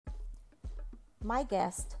My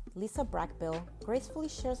guest, Lisa Brackbill, gracefully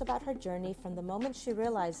shares about her journey from the moment she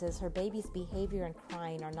realizes her baby's behavior and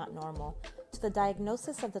crying are not normal, to the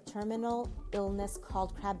diagnosis of the terminal illness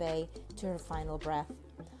called Krabbe, to her final breath.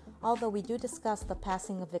 Although we do discuss the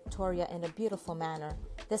passing of Victoria in a beautiful manner,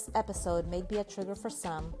 this episode may be a trigger for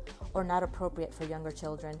some or not appropriate for younger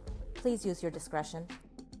children. Please use your discretion.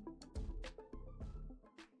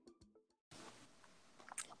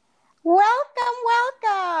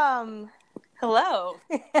 Welcome. Hello.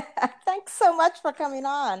 Thanks so much for coming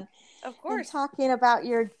on. Of course. And talking about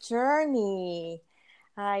your journey.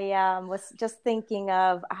 I was just thinking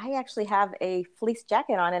of, I actually have a fleece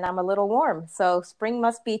jacket on and I'm a little warm. So spring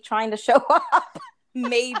must be trying to show up.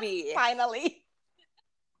 Maybe. Finally.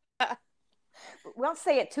 We won't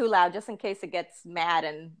say it too loud just in case it gets mad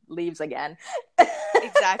and leaves again.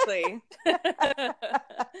 Exactly.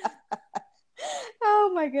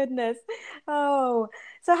 Oh my goodness. Oh,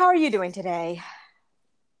 so how are you doing today?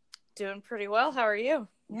 Doing pretty well. How are you?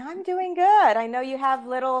 Yeah, I'm doing good. I know you have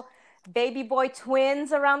little baby boy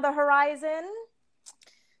twins around the horizon.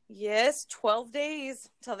 Yes, 12 days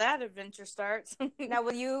till that adventure starts. Now,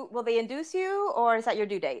 will they induce you, or is that your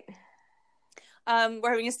due date?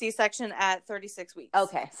 We're having a C-section at 36 weeks.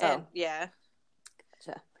 Okay, so and, yeah.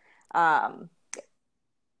 Gotcha.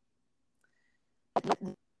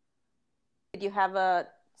 Did you have a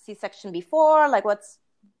C-section before? Like, what's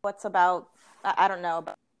about? I don't know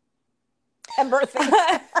about birthing.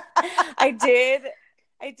 I did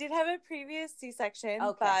have a previous C-section,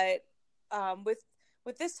 okay. But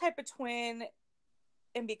with this type of twin,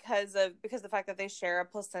 and because of the fact that they share a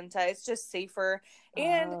placenta, it's just safer.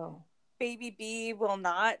 And baby B will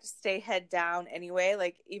not stay head down anyway.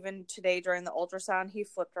 Like, even today during the ultrasound, he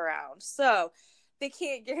flipped around. So they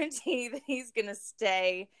can't guarantee that he's going to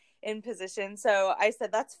stay in position. So I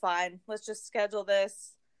said, that's fine. Let's just schedule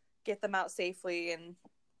this, get them out safely, and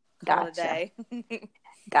call it a day.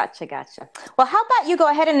 Gotcha. Well, how about you go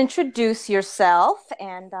ahead and introduce yourself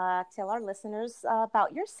and tell our listeners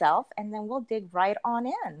about yourself, and then we'll dig right on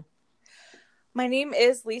in. My name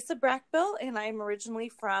is Lisa Brackbill, and I'm originally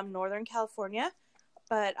from Northern California,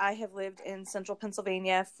 but I have lived in Central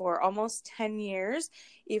Pennsylvania for almost 10 years,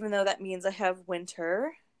 even though that means I have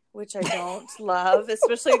winter, which I don't love,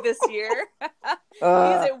 especially this year,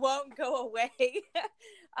 because it won't go away.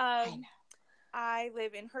 I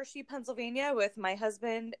live in Hershey, Pennsylvania with my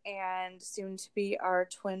husband and soon to be our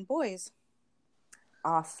twin boys.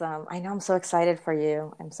 Awesome. I know, I'm so excited for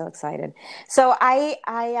you. I'm so excited. So I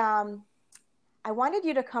wanted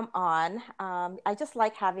you to come on. I just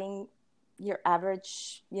like having your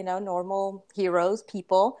average, normal heroes,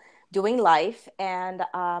 people doing life. And,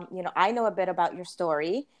 I know a bit about your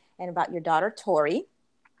story and about your daughter, Tori.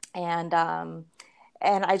 And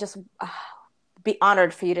I just be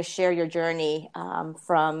honored for you to share your journey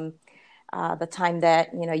from the time that,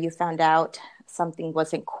 you found out something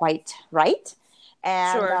wasn't quite right.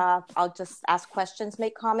 And sure. I'll just ask questions,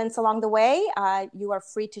 make comments along the way. You are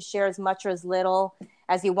free to share as much or as little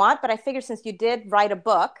as you want. But I figure since you did write a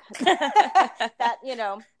book, that,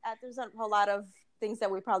 there's a whole lot of things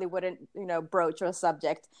that we probably wouldn't, broach or a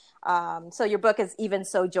subject. So your book is Even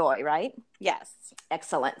So Joy, right? Yes.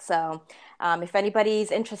 Excellent. So if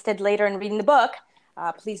anybody's interested later in reading the book,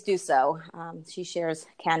 please do so. She shares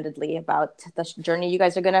candidly about the journey you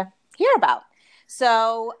guys are going to hear about.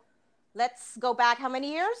 So let's go back. How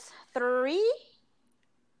many years? 3?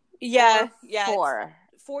 Yeah. 4.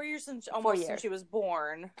 4 years since she was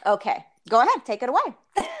born. Okay. Go ahead. Take it away.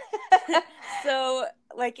 So,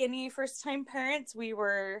 like any first-time parents, we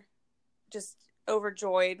were just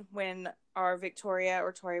overjoyed when our Victoria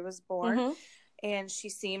or Tori was born. Mm-hmm. And she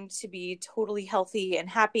seemed to be totally healthy and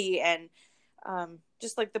happy and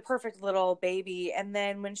just like the perfect little baby. And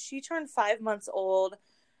then when she turned 5 months old,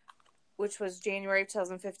 which was January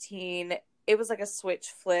 2015, it was like a switch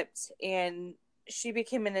flipped and she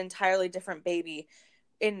became an entirely different baby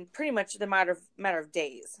in pretty much the matter of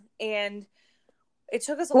days. And it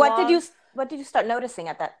took us What did you start noticing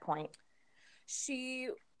at that point? She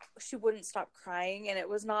wouldn't stop crying, and it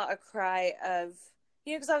was not a cry of,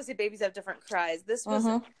 because obviously babies have different cries. This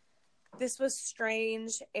was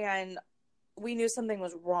strange, and we knew something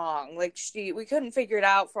was wrong. Like we couldn't figure it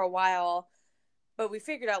out for a while, but we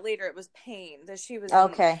figured out later it was pain, that she was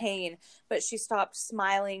in pain. But she stopped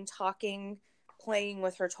smiling, talking, playing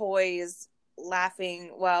with her toys,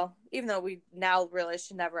 laughing. Well, even though we now realize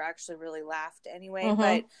she never actually really laughed anyway,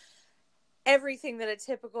 but everything that a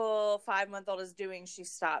typical 5-month-old is doing, she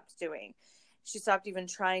stopped doing. She stopped even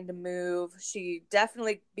trying to move. She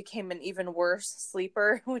definitely became an even worse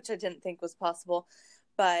sleeper, which I didn't think was possible.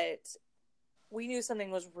 But we knew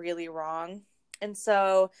something was really wrong. And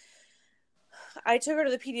so I took her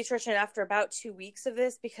to the pediatrician after about 2 weeks of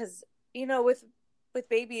this because, with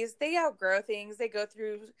babies, they outgrow things. They go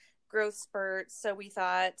through growth spurts. So we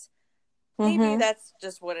thought maybe that's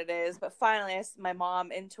just what it is. But finally, my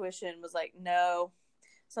mom intuition was like, no,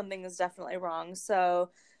 something is definitely wrong. So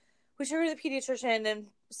we took her to the pediatrician and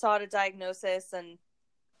sought a diagnosis. And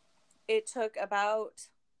it took about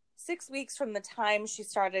 6 weeks from the time she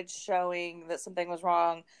started showing that something was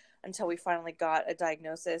wrong until we finally got a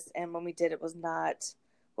diagnosis. And when we did, it was not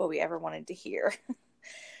what we ever wanted to hear.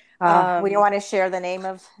 Would you want to share the name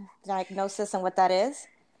of diagnosis and what that is?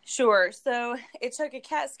 Sure. So it took a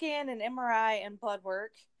CAT scan, an MRI, and blood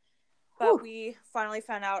work. But we finally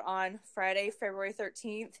found out on Friday, February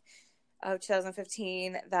 13th of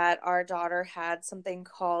 2015, that our daughter had something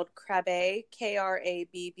called Krabbe,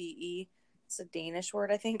 Krabbe. It's a Danish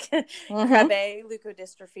word, I think. Krabbe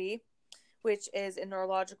leukodystrophy, which is a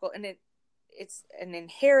neurological, and it's an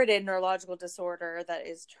inherited neurological disorder that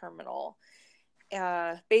is terminal.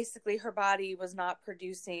 Basically, her body was not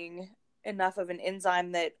producing enough of an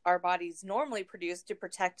enzyme that our bodies normally produce to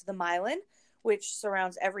protect the myelin, which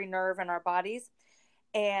surrounds every nerve in our bodies.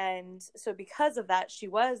 And so because of that, she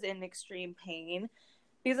was in extreme pain,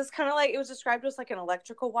 because it's kind of like, it was described as like an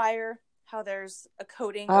electrical wire, how there's a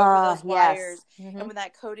coating over those wires. And when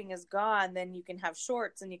that coating is gone, then you can have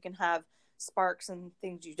shorts and you can have sparks and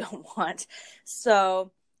things you don't want.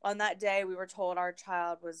 So on that day, we were told our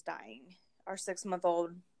child was dying. Our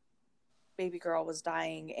 6-month-old baby girl was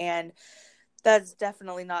dying. And that's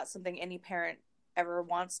definitely not something any parent ever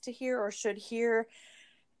wants to hear or should hear.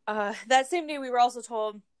 That same day, we were also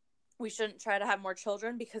told we shouldn't try to have more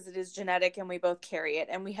children because it is genetic and we both carry it.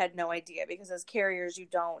 And we had no idea, because as carriers, you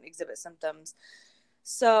don't exhibit symptoms.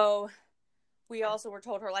 So we also were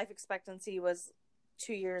told her life expectancy was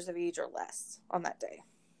 2 years of age or less on that day.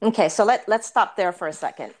 Okay, so let's stop there for a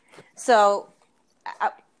second. So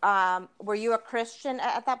were you a Christian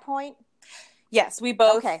at that point? Yes, we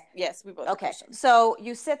both. Okay. Yes, we both. Okay. So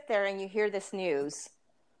you sit there and you hear this news.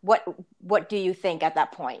 What do you think at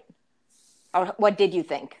that point? Or what did you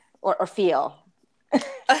think or feel?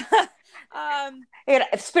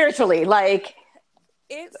 Spiritually, like,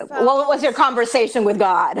 what was your conversation with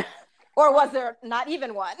God? Or was there not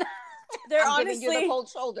even one? There I'm honestly giving you the cold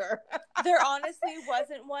shoulder. There honestly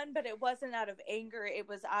wasn't one, but it wasn't out of anger. It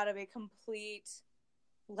was out of a complete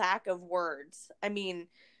lack of words. I mean,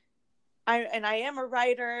 I am a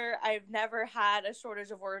writer. I've never had a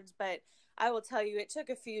shortage of words, but I will tell you, it took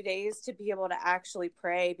a few days to be able to actually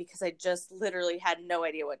pray, because I just literally had no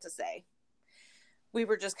idea what to say. We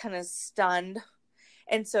were just kind of stunned.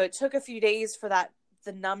 And so it took a few days for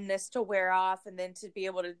the numbness to wear off, and then to be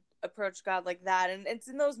able to approach God like that. And it's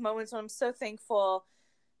in those moments when I'm so thankful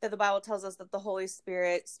that the Bible tells us that the Holy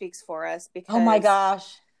Spirit speaks for us, because oh my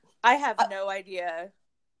gosh, I have no idea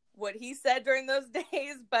what he said during those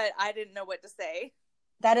days, but I didn't know what to say.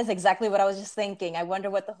 That is exactly what I was just thinking. I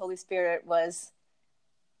wonder what the Holy Spirit was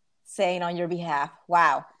saying on your behalf.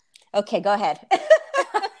 Wow. Okay, go ahead.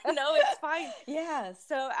 No, it's fine. Yeah.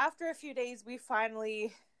 So after a few days, we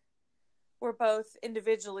finally were both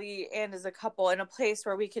individually and as a couple in a place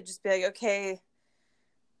where we could just be like,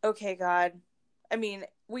 okay, God. I mean,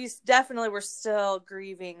 we definitely were still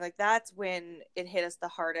grieving. Like, that's when it hit us the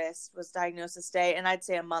hardest, was diagnosis day. And I'd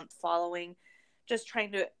say a month following, just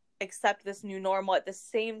trying to accept this new normal, at the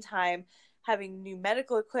same time having new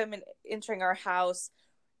medical equipment entering our house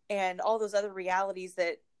and all those other realities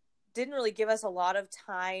that didn't really give us a lot of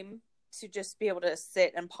time to just be able to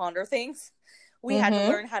sit and ponder things. We had to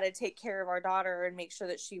learn how to take care of our daughter and make sure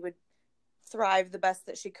that she would thrive the best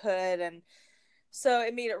that she could. And so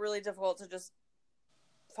it made it really difficult to just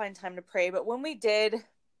find time to pray. But when we did,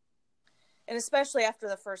 and especially after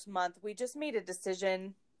the first month, we just made a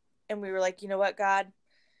decision, and we were like, you know what, God,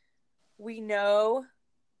 we know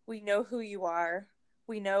who you are.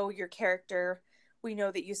 We know your character. We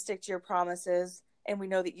know that you stick to your promises, and we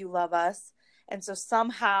know that you love us. And so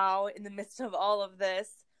somehow, in the midst of all of this,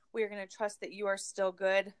 we are going to trust that you are still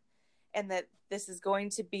good, and that this is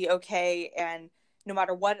going to be okay. And no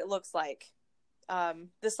matter what it looks like,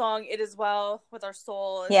 the song "It Is Well with Our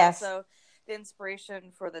Soul" is also the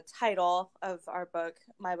inspiration for the title of our book,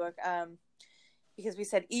 my book. Because we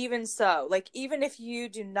said, even so, like, even if you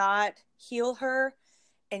do not heal her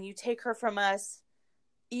and you take her from us,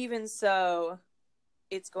 even so,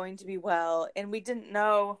 it's going to be well. And we didn't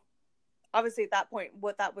know, obviously, at that point,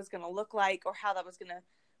 what that was going to look like or how that was going to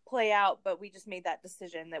play out. But we just made that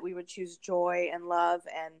decision that we would choose joy and love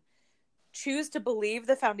and choose to believe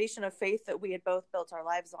the foundation of faith that we had both built our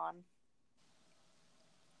lives on.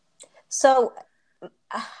 So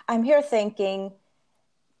I'm here thinking,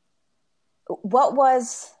 what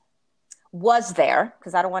was there,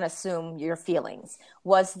 because I don't want to assume your feelings,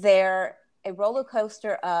 was there a roller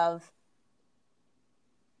coaster of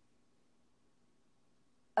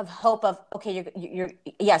hope of, okay, you're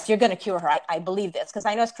yes, you're going to cure her. I believe this, because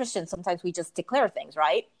I know as Christians sometimes we just declare things,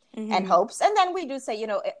 right? And hopes, and then we do say,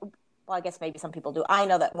 well, I guess maybe some people do. I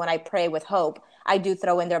know that when I pray with hope, I do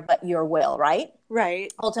throw in there, but your will, right?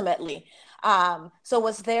 Right. Ultimately. So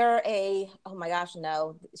was there oh my gosh,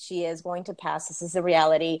 no, she is going to pass. This is the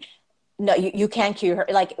reality. No, you can't cure her.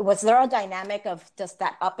 Like, was there a dynamic of just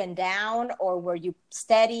that up and down, or were you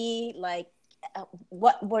steady? Like,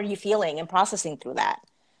 what were you feeling and processing through that?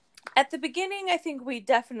 At the beginning, I think we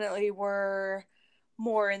definitely were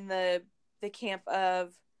more in the camp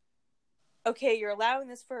of, okay, you're allowing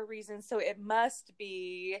this for a reason, so it must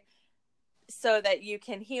be so that you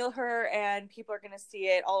can heal her and people are going to see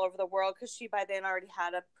it all over the world, because she by then already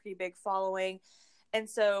had a pretty big following. And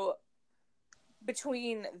so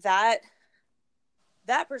between that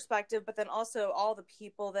perspective, but then also all the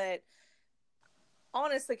people that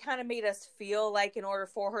honestly kind of made us feel like in order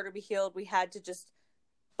for her to be healed, we had to just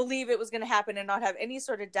believe it was going to happen and not have any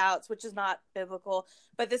sort of doubts, which is not biblical.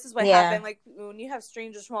 But this is what happened. Like, when you have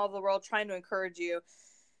strangers from all over the world trying to encourage you,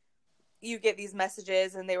 you get these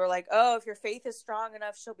messages, and they were like, oh, if your faith is strong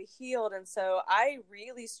enough, she'll be healed. And so I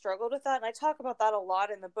really struggled with that. And I talk about that a lot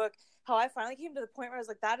in the book, how I finally came to the point where I was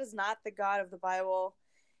like, that is not the God of the Bible.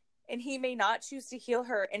 And he may not choose to heal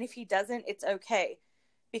her. And if he doesn't, it's okay,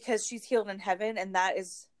 because she's healed in heaven. And that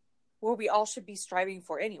is where we all should be striving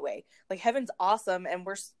for anyway. Like, heaven's awesome, and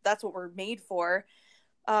that's what we're made for.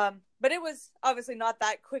 But it was obviously not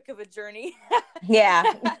that quick of a journey. Yeah.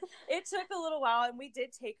 It took a little while, and we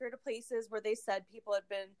did take her to places where they said people had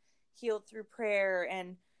been healed through prayer.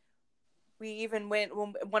 And we even went,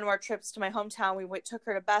 one of our trips to my hometown, took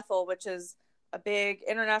her to Bethel, which is a big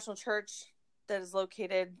international church that is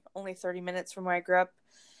located only 30 minutes from where I grew up.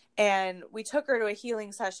 And we took her to a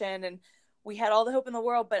healing session, and we had all the hope in the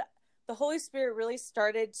world, but the Holy Spirit really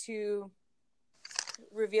started to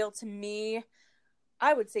reveal to me,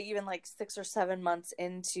 I would say even like 6 or 7 months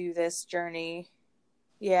into this journey.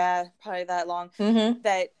 Yeah, probably that long.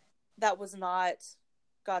 That was not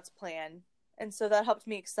God's plan. And so that helped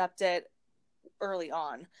me accept it early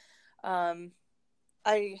on.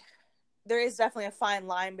 There is definitely a fine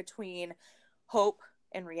line between hope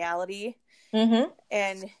and reality.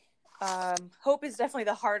 And hope is definitely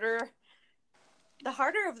the harder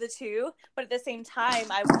of the two, but at the same time,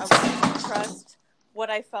 I wanted to trust what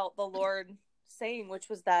I felt the Lord saying, which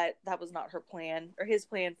was that was not her plan, or his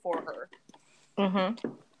plan for her.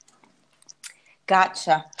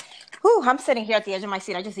 Gotcha. Whew, I'm sitting here at the edge of my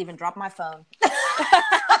seat. I just even dropped my phone.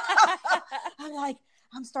 I'm like,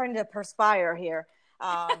 I'm starting to perspire here.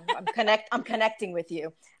 I'm connecting with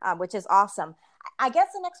you, which is awesome. I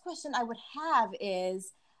guess the next question I would have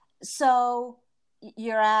is, so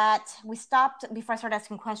we stopped before I started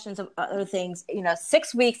asking questions of other things,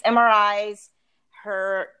 6 weeks, MRIs,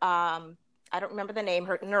 her, I don't remember the name,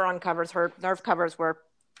 her neuron covers, her nerve covers were,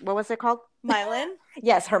 what was it called? Myelin.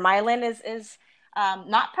 Yes. Her myelin is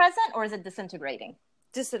not present, or is it disintegrating?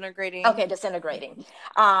 Disintegrating. Okay, disintegrating.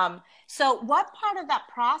 So what part of that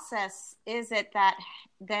process is it that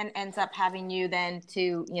then ends up having you then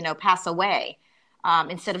to, pass away,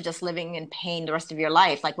 instead of just living in pain the rest of your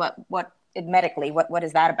life? Like, what medically, what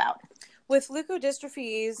is that about? With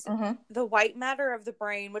leukodystrophies, the white matter of the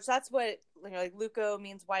brain, which that's what, like, leuko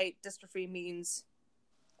means white, dystrophy means,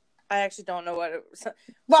 I actually don't know what it was.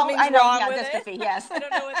 Well, I know, dystrophy, yes. I don't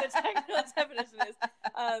know what the technical definition is.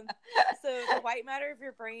 So the white matter of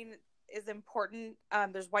your brain is important.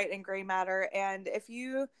 There's white and gray matter. And if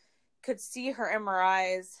you could see her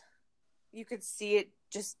MRIs, you could see it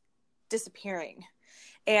just disappearing.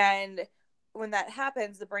 And when that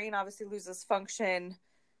happens, the brain obviously loses function.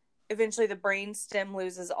 Eventually the brain stem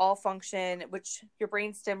loses all function, which your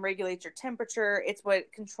brain stem regulates your temperature. It's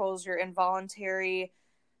what controls your involuntary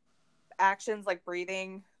actions like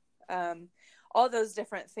breathing. All those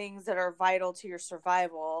different things that are vital to your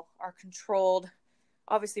survival are controlled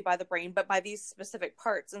obviously by the brain, but by these specific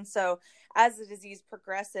parts. And so as the disease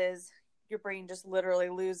progresses, your brain just literally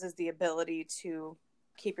loses the ability to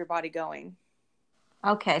keep your body going.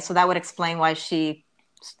 Okay, so that would explain why she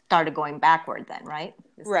started going backward then, right?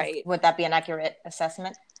 Right. Would that be an accurate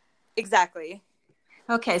assessment? Exactly.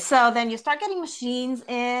 Okay, so then you start getting machines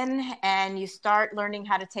in and you start learning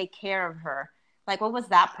how to take care of her. Like, what was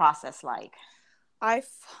that process like? I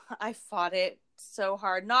fought it so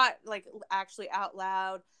hard, not like actually out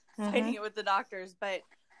loud fighting it with the doctors, but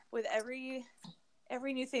with every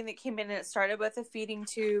every new thing that came in, and it started with a feeding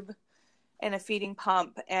tube and a feeding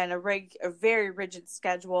pump and a very rigid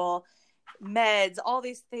schedule, meds, all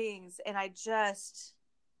these things. And I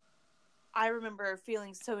remember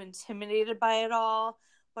feeling so intimidated by it all,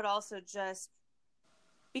 but also just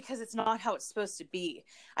because it's not how it's supposed to be.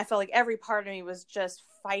 I felt like every part of me was just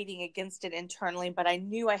fighting against it internally, but I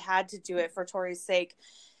knew I had to do it for Tori's sake.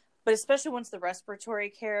 But especially once the respiratory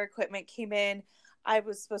care equipment came in, I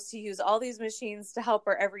was supposed to use all these machines to help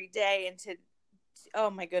her every day. And oh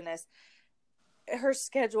my goodness, her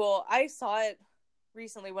schedule, I saw it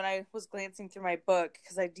recently when I was glancing through my book,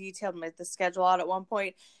 because I detailed the schedule out at one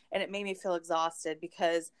point, and it made me feel exhausted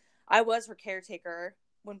because I was her caretaker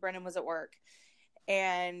when Brennan was at work.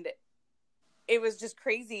 And it was just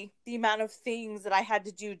crazy, the amount of things that I had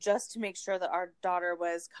to do just to make sure that our daughter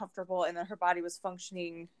was comfortable and that her body was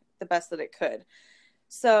functioning the best that it could.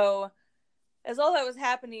 So as all that was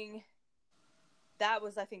happening, that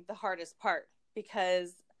was, I think, the hardest part,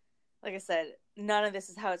 because like I said, none of this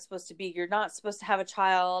is how it's supposed to be. You're not supposed to have a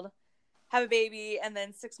child, have a baby, and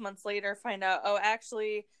then 6 months later find out, oh,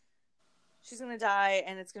 actually, she's going to die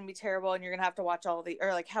and it's going to be terrible and you're going to have to watch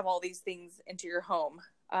have all these things into your home.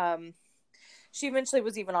 She eventually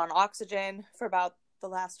was even on oxygen for about the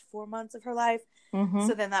last 4 months of her life. Mm-hmm.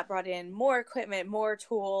 So then that brought in more equipment, more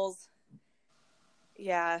tools.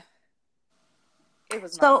 Yeah. It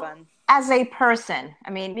was not fun. As a person, I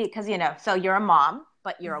mean, because, so you're a mom,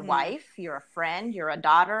 but you're a wife, you're a friend, you're a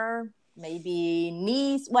daughter, maybe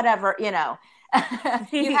niece, whatever, you had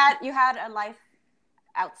a life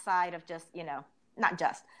outside of just, not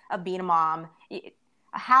just of being a mom.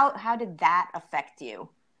 How did that affect you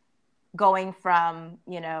going from,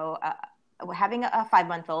 having a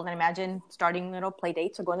 5-month-old, and imagine starting little play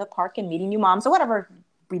dates or going to the park and meeting new moms or whatever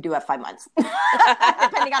we do at 5 months,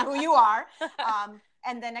 depending on who you are.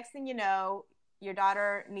 And the next thing you know, your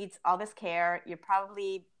daughter needs all this care. You're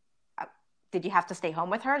probably, did you have to stay home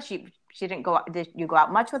with her? She didn't go out. Did you go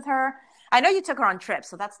out much with her? I know you took her on trips,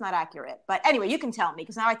 so that's not accurate. But anyway, you can tell me,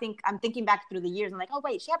 because now I'm thinking back through the years. I'm like, oh,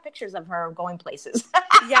 wait, she had pictures of her going places.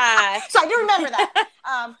 Yeah. So I do remember that.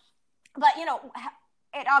 But,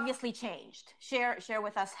 it obviously changed. Share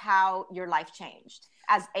with us how your life changed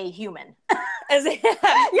as a human.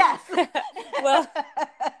 Yes. Well,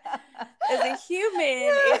 as a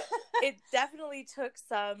human, it definitely took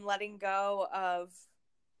some letting go of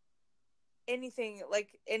anything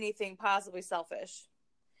possibly selfish,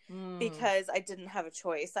 because I didn't have a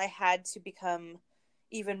choice. I had to become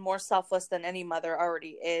even more selfless than any mother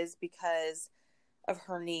already is because of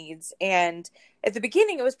her needs. And at the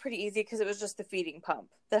beginning it was pretty easy because it was just the feeding pump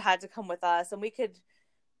that had to come with us, and we could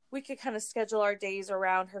kind of schedule our days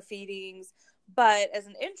around her feedings. But as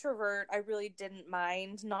an introvert, I really didn't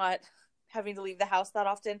mind not having to leave the house that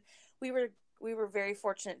often. We were very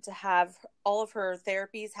fortunate to have all of her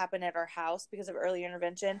therapies happen at our house because of early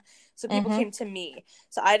intervention. So people came to me.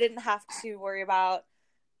 So I didn't have to worry about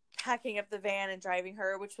packing up the van and driving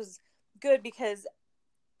her, which was good because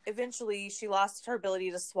eventually she lost her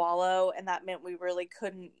ability to swallow, and that meant we really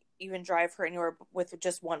couldn't even drive her anywhere with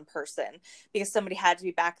just one person, because somebody had to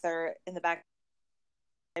be back there in the back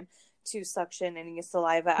to suction any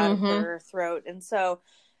saliva out of her throat. And so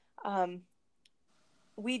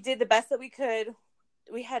we did the best that we could.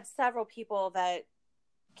 We had several people that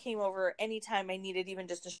came over anytime I needed even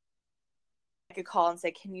just I could call and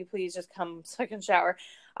say, can you please just come so I can shower?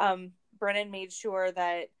 Brennan made sure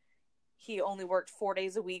that he only worked 4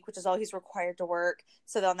 days a week, which is all he's required to work.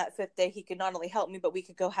 So that on that 5th day, he could not only help me, but we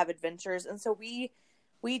could go have adventures. And so we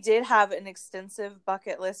did have an extensive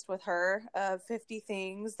bucket list with her of 50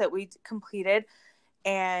 things that we completed.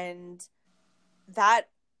 And that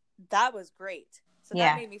was great. So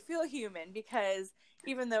that made me feel human, because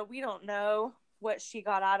even though we don't know what she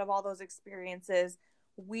got out of all those experiences,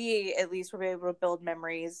 we at least were able to build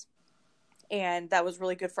memories. And that was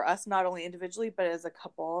really good for us, not only individually, but as a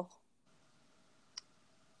couple.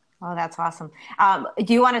 Oh, that's awesome.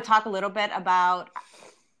 Do you want to talk a little bit about,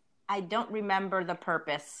 I don't remember the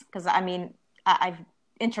purpose, because I mean, I've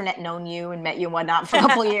internet known you and met you and whatnot for a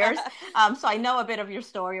couple of years. So I know a bit of your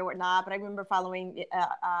story or whatnot, but I remember following,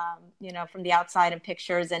 from the outside and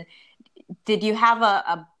pictures. And did you have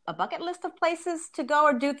a bucket list of places to go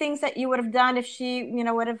or do things that you would have done if she,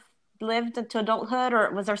 would have lived to adulthood,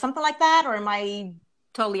 or was there something like that? Or am I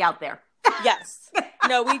totally out there? Yes.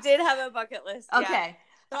 No, we did have a bucket list. Okay. Yeah.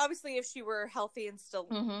 So obviously, if she were healthy and still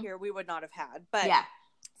here, we would not have had. But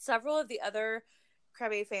several of the other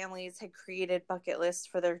Krabbe families had created bucket lists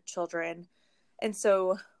for their children. And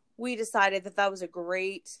so we decided that was a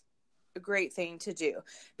great thing to do,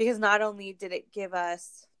 because not only did it give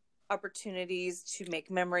us opportunities to make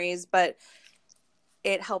memories, but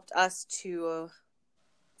it helped us to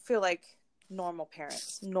feel like normal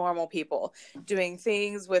parents, normal people doing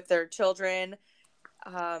things with their children.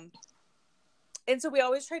 And so we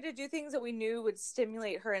always tried to do things that we knew would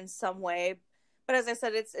stimulate her in some way. But as I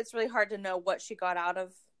said, it's really hard to know what she got out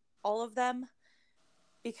of all of them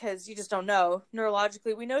because you just don't know.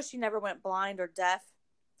 Neurologically, we know she never went blind or deaf,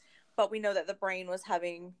 but we know that the brain was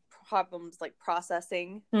having problems like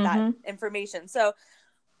processing that information. So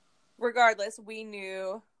regardless, we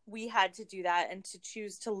knew we had to do that and to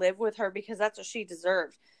choose to live with her because that's what she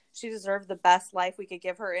deserved. She deserved the best life we could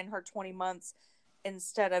give her in her 20 months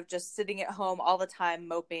instead of just sitting at home all the time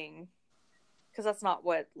moping, because that's not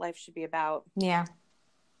what life should be about. Yeah.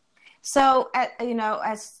 So,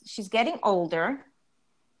 as she's getting older,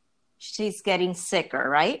 she's getting sicker,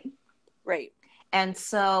 right? Right. And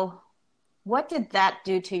so what did that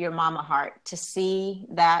do to your mama heart to see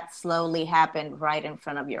that slowly happen right in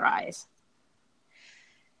front of your eyes?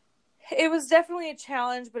 It was definitely a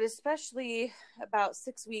challenge, but especially about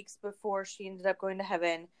 6 weeks before she ended up going to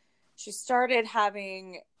heaven, she started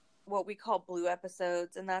having what we call blue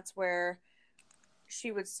episodes, and that's where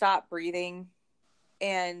she would stop breathing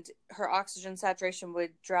and her oxygen saturation would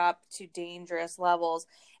drop to dangerous levels,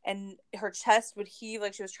 and her chest would heave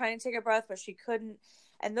like she was trying to take a breath, but she couldn't.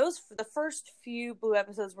 And the first few blue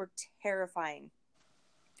episodes were terrifying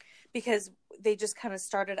because they just kind of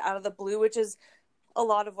started out of the blue, which is a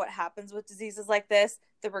lot of what happens with diseases like this.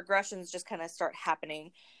 The regressions just kind of start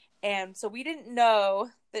happening. And so we didn't know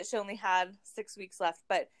that she only had 6 weeks left,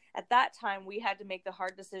 but at that time we had to make the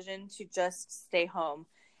hard decision to just stay home.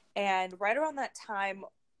 And right around that time,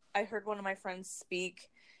 I heard one of my friends speak,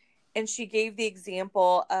 and she gave the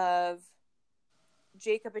example of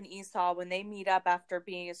Jacob and Esau when they meet up after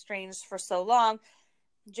being estranged for so long.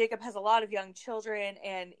 Jacob has a lot of young children,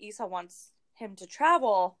 and Esau wants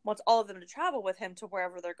all of them to travel with him to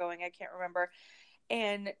wherever they're going. I can't remember.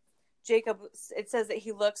 And Jacob, it says that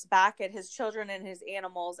he looks back at his children and his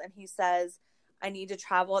animals, and he says, I need to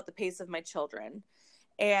travel at the pace of my children.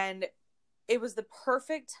 And it was the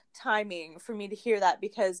perfect timing for me to hear that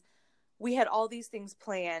because we had all these things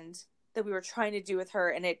planned that we were trying to do with her.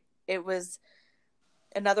 And it was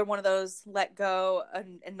another one of those let go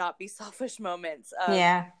and not be selfish moments.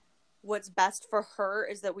 Yeah. What's best for her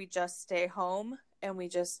is that we just stay home and we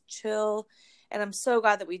just chill. And I'm so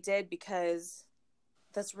glad that we did because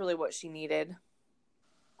that's really what she needed.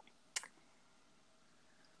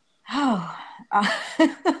 Oh,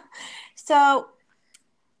 so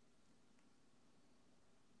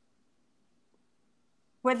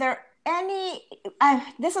were there any,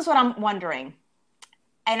 this is what I'm wondering,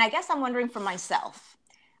 and I guess I'm wondering for myself,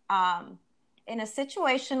 in a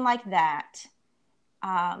situation like that,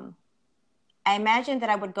 I imagine that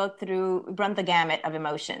I would run the gamut of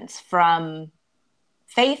emotions from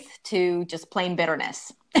faith to just plain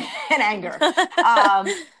bitterness and anger.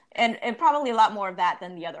 And probably a lot more of that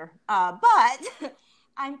than the other. But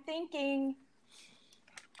I'm thinking,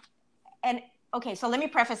 and okay, so let me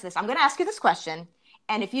preface this. I'm going to ask you this question.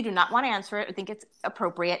 And if you do not want to answer it, I think it's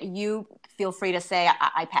appropriate, you feel free to say,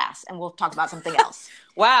 I pass, and we'll talk about something else.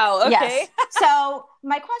 Wow, okay. Yes. So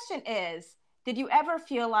my question is, did you ever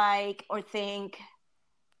feel like or think,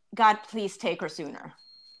 God, please take her sooner?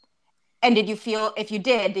 And if you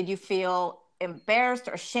did you feel embarrassed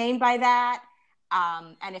or ashamed by that?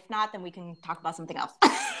 And if not, then we can talk about something else.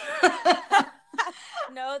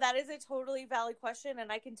 No, that is a totally valid question.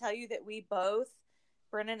 And I can tell you that we both,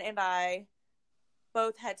 Brennan and I,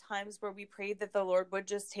 both had times where we prayed that the Lord would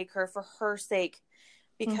just take her for her sake.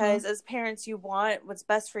 Because as parents, you want what's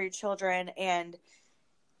best for your children. And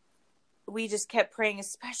we just kept praying,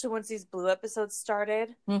 especially once these blue episodes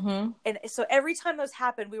started. And so every time those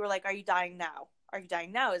happened, we were like, are you dying now? Are you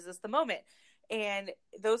dying now? Is this the moment? And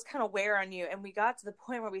those kind of wear on you. And we got to the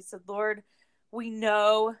point where we said, Lord, we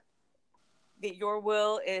know that your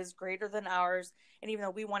will is greater than ours. And even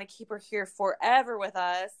though we want to keep her here forever with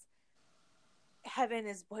us, heaven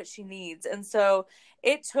is what she needs. And so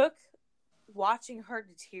it took watching her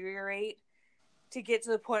deteriorate to get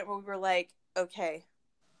to the point where we were like, okay,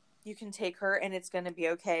 you can take her and it's going to be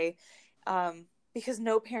okay. Because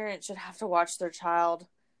no parent should have to watch their child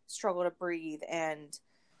struggle to breathe. And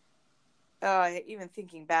even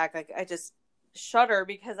thinking back, like I just shudder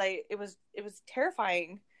because it was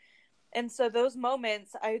terrifying. And so those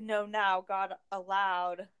moments, I know now God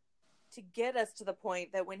allowed to get us to the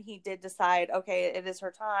point that when he did decide, okay, it is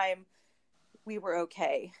her time, we were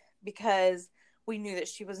okay because we knew that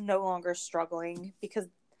she was no longer struggling because,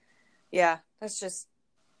 yeah, that's just,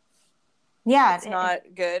 Yeah. It's not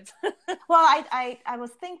good. Well, I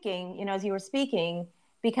was thinking, as you were speaking,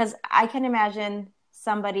 because I can imagine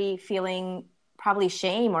somebody feeling probably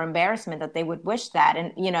shame or embarrassment that they would wish that.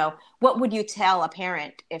 And, what would you tell a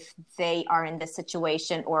parent if they are in this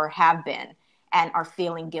situation or have been and are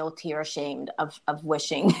feeling guilty or ashamed of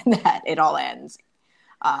wishing that it all ends?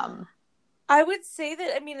 I would say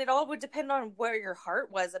that, it all would depend on where your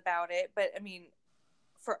heart was about it. But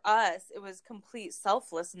for us, it was complete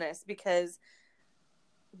selflessness because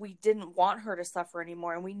we didn't want her to suffer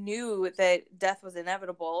anymore. And we knew that death was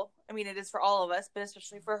inevitable. It is for all of us, but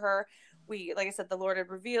especially for her. Like I said, the Lord had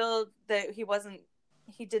revealed that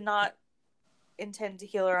he did not intend to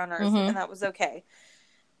heal her on earth, and that was okay.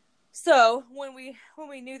 So when we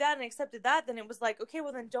knew that and accepted that, then it was like, okay,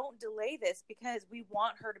 well then don't delay this because we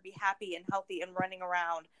want her to be happy and healthy and running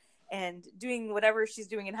around and doing whatever she's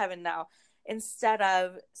doing in heaven now, instead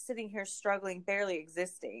of sitting here struggling, barely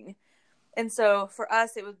existing. And so for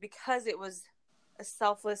us, it was because it was a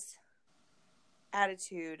selfless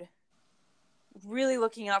attitude, really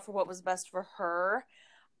looking out for what was best for her.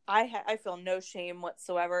 I feel no shame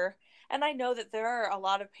whatsoever. And I know that there are a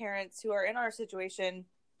lot of parents who are in our situation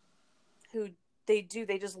who they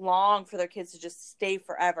just long for their kids to just stay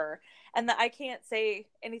forever. And that I can't say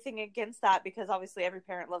anything against that because obviously every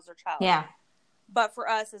parent loves their child. Yeah. But for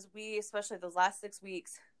us, as we, especially those last 6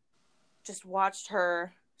 weeks, just watched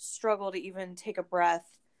her struggle to even take a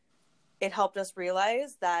breath, it helped us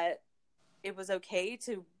realize that it was okay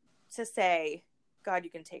to say, God, you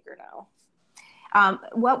can take her now.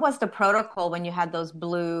 What was the protocol when you had those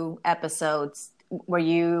blue episodes? Were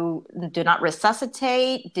you do not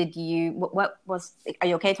resuscitate? Are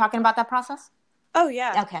you okay talking about that process? Oh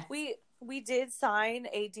yeah. Okay. We did sign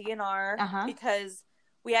a DNR because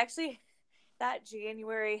we actually, that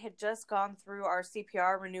January had just gone through our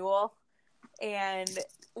CPR renewal, and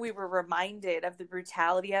we were reminded of the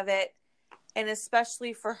brutality of it. And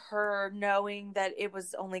especially for her, knowing that it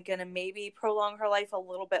was only going to maybe prolong her life a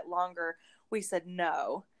little bit longer, we said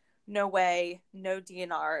no way, no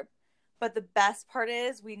DNR. But the best part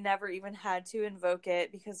is we never even had to invoke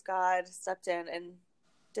it because God stepped in and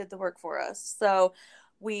did the work for us. So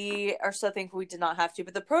we are so thankful we did not have to.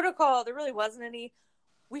 But the protocol, there really wasn't any.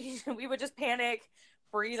 We would just panic,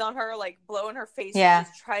 breathe on her, like blow in her face, and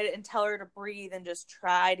just try to and tell her to breathe and just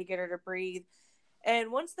try to get her to breathe.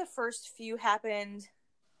 And once the first few happened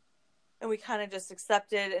and we kind of just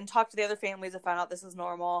accepted and talked to the other families and found out this is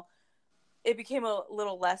normal, it became a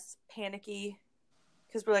little less panicky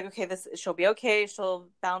because we're like, okay, she'll be okay. She'll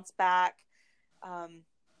bounce back.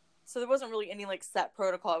 So there wasn't really any like set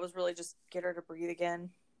protocol. It was really just get her to breathe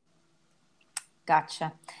again.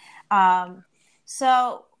 Gotcha.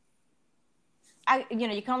 So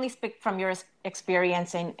you can only speak from your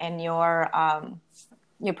experience and your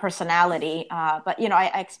personality. But,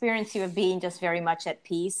 I experience you of being just very much at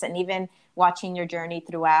peace, and even watching your journey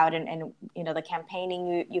throughout and the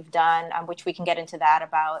campaigning you've done, which we can get into that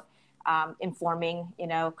about informing,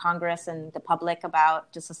 Congress and the public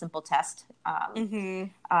about just a simple test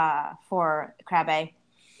for Krabbe.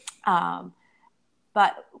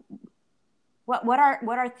 But what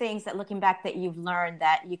are things that, looking back, that you've learned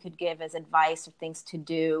that you could give as advice or things to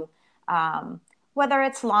do, whether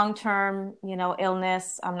it's long-term,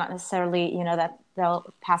 illness, not necessarily, that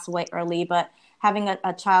they'll pass away early, but having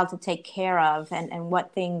a child to take care of, and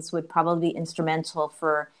what things would probably be instrumental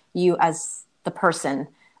for you as the person,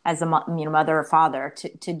 as a mother or father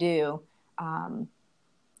to do,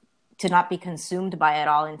 to not be consumed by it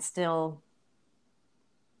all and still,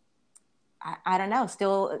 I don't know,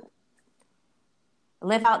 still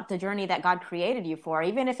live out the journey that God created you for,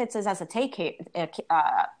 even if it's as a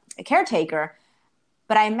caretaker.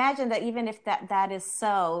 But I imagine that even if that is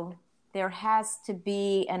so, there has to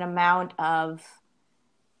be an amount of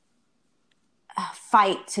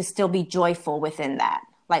fight to still be joyful within that.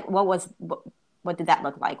 Like, what did that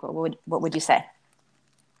look like? What would you say?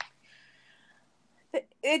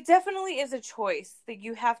 It definitely is a choice that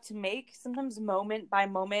you have to make, sometimes moment by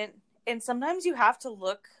moment, and sometimes you have to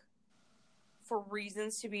look for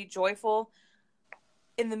reasons to be joyful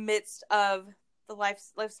in the midst of the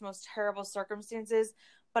life's most terrible circumstances.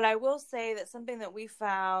 But I will say that something that we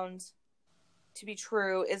found to be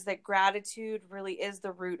true is that gratitude really is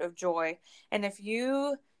the root of joy. And if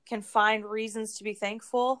you can find reasons to be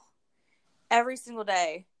thankful every single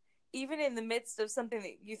day, even in the midst of something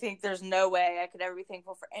that you think there's no way I could ever be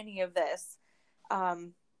thankful for any of this,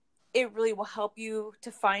 it really will help you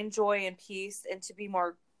to find joy and peace and to be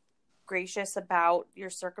more gracious about your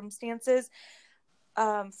circumstances.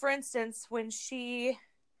 For instance, when she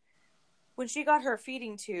got her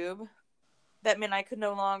feeding tube, that meant I could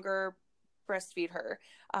no longer breastfeed her.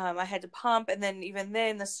 I had to pump, and then even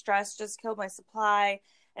then the stress just killed my supply.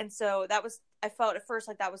 And so I felt at first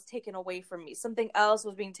like that was taken away from me. Something else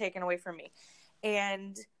was being taken away from me.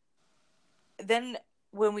 And then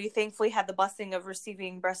when we thankfully had the blessing of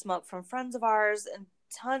receiving breast milk from friends of ours and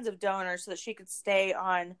tons of donors so that she could stay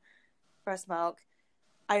on breast milk,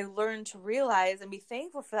 I learned to realize and be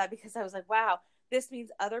thankful for that, because I was like, wow, this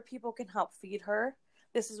means other people can help feed her.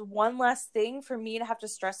 This is one less thing for me to have to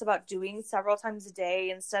stress about doing several times a day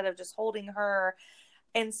instead of just holding her.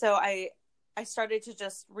 And so I started to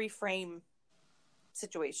just reframe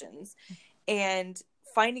situations, and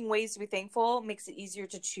finding ways to be thankful makes it easier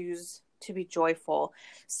to choose to be joyful.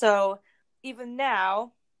 So even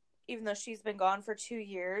now, even though she's been gone for 2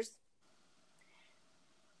 years,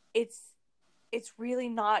 it's really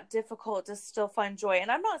not difficult to still find joy.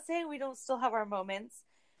 And I'm not saying we don't still have our moments.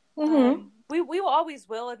 Mm-hmm. We always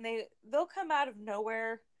will, and they'll come out of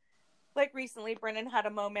nowhere. Like recently, Brennan had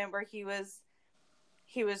a moment where he was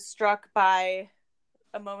struck by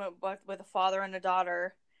a moment with a father and a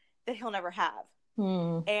daughter that he'll never have.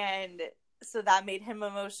 And so that made him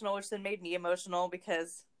emotional, which then made me emotional,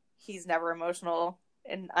 because he's never emotional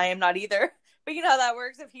and I am not either. But you know how that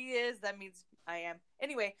works. If he is, that means I am.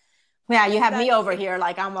 Anyway. Yeah, you have me over here.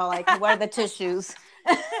 Like, I'm all like, where are the tissues?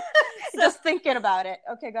 Just thinking about it.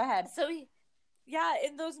 Okay, go ahead. So yeah,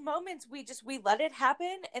 in those moments, we let it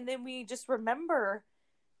happen. And then we just remember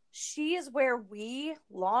she is where we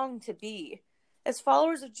long to be. As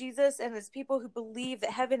followers of Jesus and as people who believe that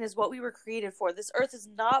heaven is what we were created for, this earth is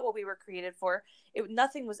not what we were created for.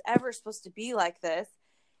 Nothing was ever supposed to be like this.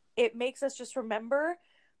 It makes us just remember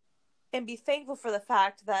and be thankful for the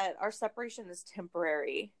fact that our separation is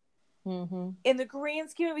temporary. Mm-hmm. In the grand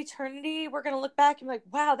scheme of eternity, we're going to look back and be like,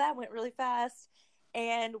 wow, that went really fast.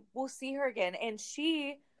 And we'll see her again. And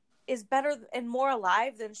she is better and more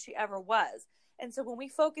alive than she ever was. And so when we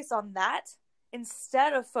focus on that,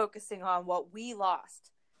 instead of focusing on what we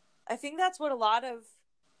lost, I think that's what a lot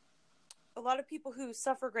of people who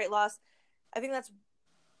suffer great loss, I think that's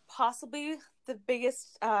possibly the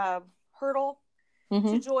biggest hurdle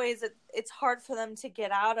to joy, is that it's hard for them to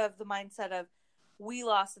get out of the mindset of, we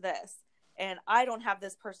lost this and I don't have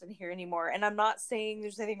this person here anymore. And I'm not saying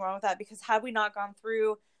there's anything wrong with that, because had we not gone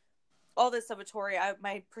through all this of Tori,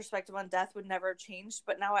 my perspective on death would never have changed.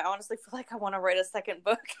 But now I honestly feel like I want to write a second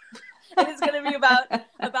book. And it's going to be about death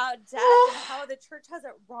and how the church has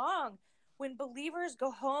it wrong. When believers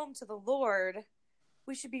go home to the Lord,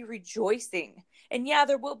 we should be rejoicing. And yeah,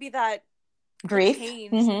 there will be that grief,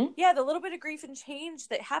 change. Mm-hmm. Yeah, the little bit of grief and change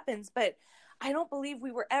that happens. But I don't believe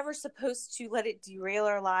we were ever supposed to let it derail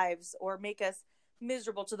our lives or make us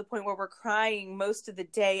miserable to the point where we're crying most of the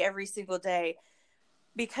day, every single day.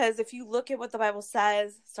 Because if you look at what the Bible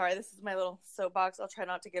says, sorry, this is my little soapbox. I'll try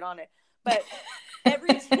not to get on it. But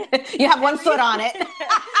you have one foot on it.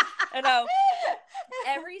 I know.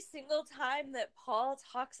 Every single time that Paul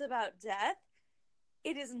talks about death,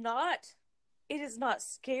 it is not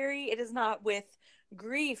scary. It is not with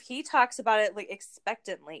grief. He talks about it like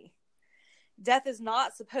expectantly. Death is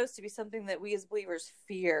not supposed to be something that we as believers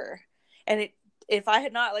fear. And if I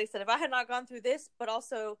had not gone through this, but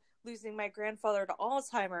also losing my grandfather to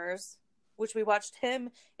Alzheimer's, which we watched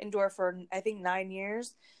him endure for, I think, 9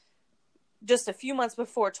 years, just a few months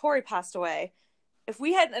before Tori passed away. If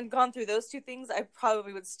we hadn't gone through those two things, I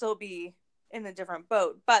probably would still be in a different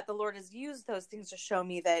boat. But the Lord has used those things to show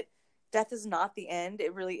me that death is not the end.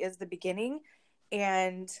 It really is the beginning.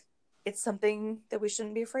 And it's something that we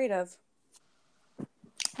shouldn't be afraid of.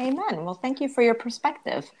 Amen. Well, thank you for your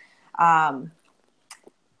perspective.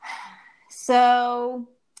 So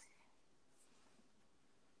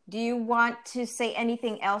do you want to say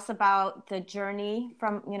anything else about the journey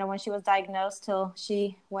from, when she was diagnosed till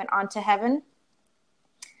she went on to heaven?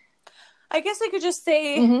 I guess I could just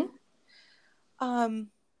say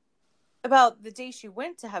about the day she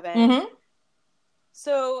went to heaven. Mm-hmm.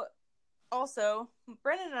 So also,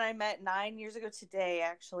 Brennan and I met 9 years ago today,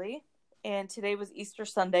 actually. And today was Easter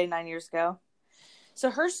Sunday 9 years ago.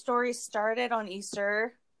 So her story started on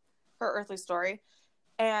Easter, her earthly story.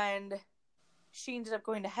 And she ended up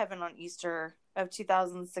going to heaven on Easter of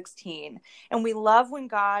 2016. And we love when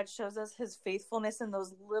God shows us his faithfulness in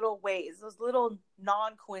those little ways, those little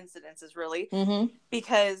non-coincidences, really,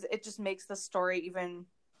 because it just makes the story even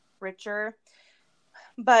richer.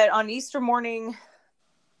 But on Easter morning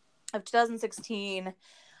of 2016,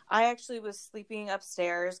 I actually was sleeping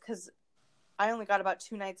upstairs because I only got about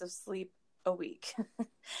 2 nights of sleep a week.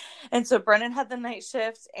 And so Brennan had the night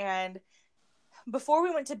shift, and before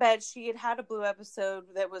we went to bed, she had had a blue episode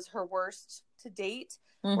that was her worst to date,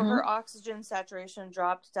 where her oxygen saturation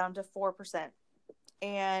dropped down to 4%.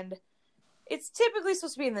 And it's typically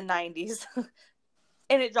supposed to be in the 90s.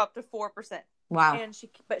 And it dropped to 4%. Wow. And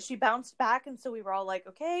she bounced back. And so we were all like,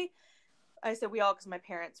 okay. I said we all, because my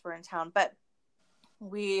parents were in town. But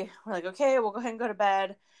we were like, okay, we'll go ahead and go to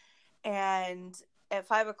bed. And at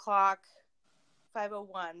 5 o'clock,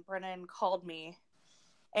 5:01, Brennan called me.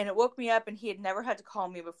 And it woke me up, and he had never had to call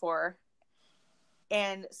me before.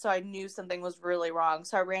 And so I knew something was really wrong.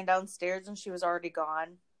 So I ran downstairs, and she was already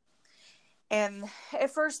gone. And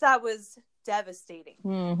at first that was devastating.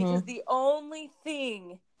 Because the only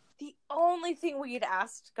thing we had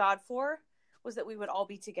asked God for was that we would all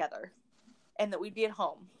be together. And that we'd be at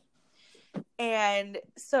home. And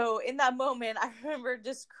so in that moment, I remember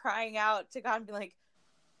just crying out to God and being like,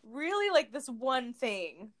 really, like, this one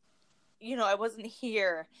thing, you know, I wasn't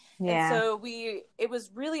here. Yeah. And so it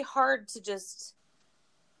was really hard to just,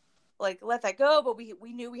 like, let that go. But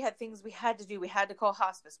we knew we had things we had to do. We had to call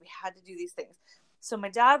hospice. We had to do these things. So my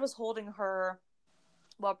dad was holding her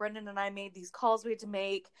while Brendan and I made these calls we had to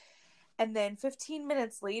make. And then 15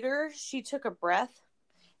 minutes later, she took a breath.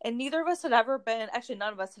 And none of us had ever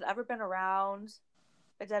been around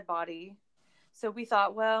a dead body. So we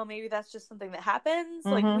thought, well, maybe that's just something that happens.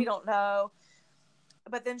 Like, we don't know.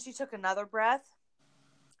 But then she took another breath,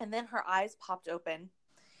 and then her eyes popped open.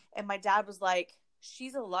 And my dad was like,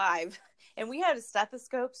 she's alive. And we had a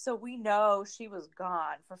stethoscope, so we know she was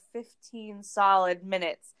gone for 15 solid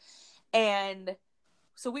minutes. And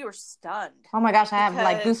so we were stunned. Oh my gosh, I have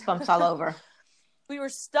like goosebumps all over. We were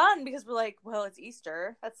stunned because we're like, well, it's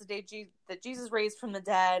Easter. That's the day that Jesus raised from the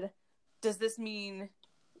dead. Does this mean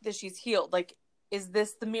that she's healed? Like, is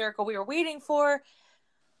this the miracle we were waiting for?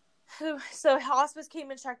 So hospice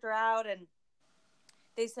came and checked her out, and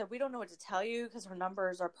they said, we don't know what to tell you because her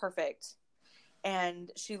numbers are perfect. And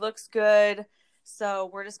she looks good. So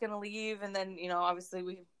we're just going to leave. And then, you know, obviously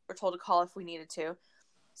we were told to call if we needed to.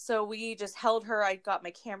 So we just held her. I got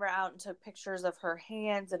my camera out and took pictures of her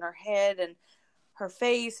hands and her head and her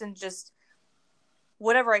face and just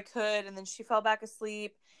whatever I could. And then she fell back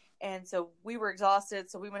asleep. And so we were exhausted.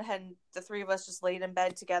 So we went ahead and the three of us just laid in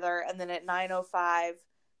bed together. And then at 9:05,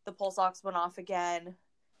 the pulse ox went off again.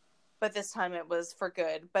 But this time it was for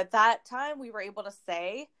good. But that time we were able to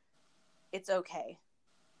say, it's okay.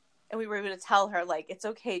 And we were able to tell her, like, it's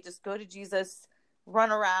okay. Just go to Jesus, run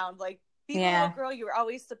around, like, be the little girl you were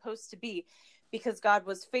always supposed to be, because God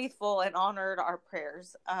was faithful and honored our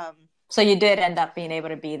prayers. So you did end up being able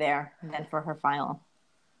to be there then for her final.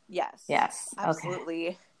 Yes. Yes. Absolutely.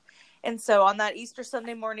 Okay. And so on that Easter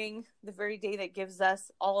Sunday morning, the very day that gives us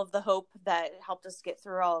all of the hope that helped us get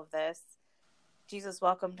through all of this, Jesus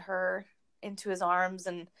welcomed her into his arms.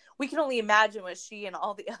 And we can only imagine what she and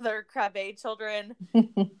all the other Crabbe children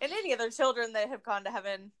and any other children that have gone to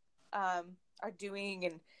heaven are doing,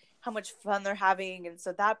 and how much fun they're having. And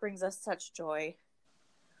so that brings us such joy.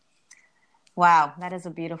 Wow, that is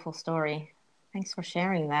a beautiful story. Thanks for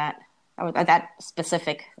sharing that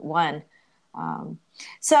specific one.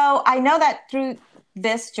 So I know that through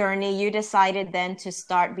this journey, you decided then to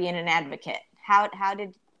start being an advocate. How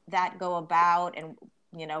did that go about, and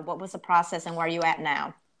you know, what was the process, and where are you at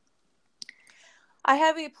now? I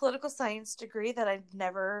have a political science degree that I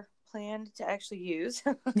never planned to actually use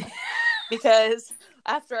because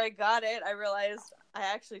after I got it, I realized I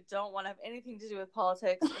actually don't want to have anything to do with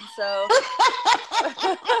politics. And so,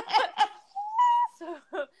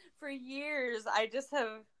 for years,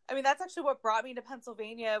 that's actually what brought me to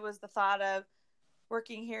Pennsylvania, was the thought of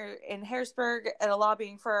working here in Harrisburg at a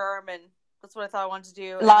lobbying firm. And that's what I thought I wanted to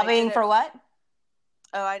do. Lobbying for what?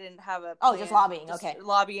 Oh, I didn't have a plan. Oh, just lobbying. Just okay.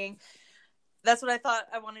 Lobbying. That's what I thought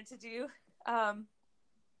I wanted to do. I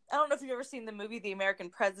don't know if you've ever seen the movie The American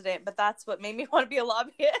President, but that's what made me want to be a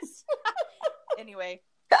lobbyist. Anyway,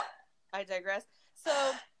 I digress. So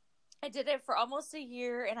I did it for almost a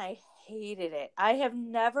year, and I hated it. I have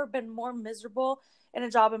never been more miserable in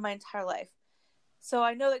a job in my entire life. So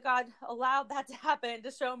I know that God allowed that to happen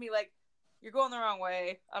to show me, like, you're going the wrong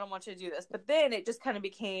way. I don't want you to do this. But then it just kind of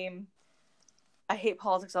became, I hate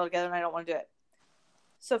politics altogether, and I don't want to do it.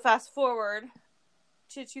 So fast forward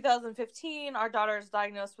to 2015, our daughter is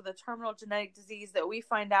diagnosed with a terminal genetic disease that we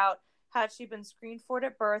find out, had she been screened for it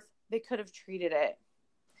at birth, they could have treated it.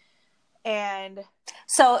 And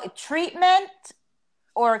so treatment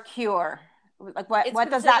or cure? Like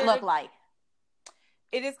what does that look like?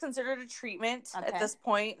 It is considered a treatment at this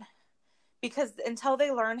point, because until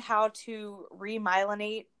they learn how to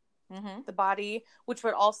remyelinate the body, which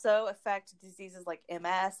would also affect diseases like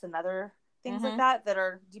MS and other things like that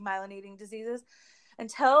are demyelinating diseases.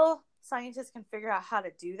 Until scientists can figure out how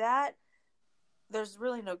to do that, there's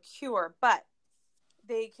really no cure. But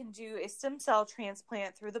they can do a stem cell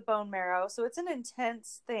transplant through the bone marrow. So it's an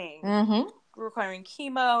intense thing, requiring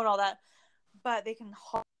chemo and all that. But they can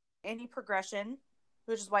halt any progression,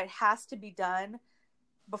 which is why it has to be done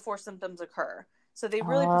before symptoms occur. So they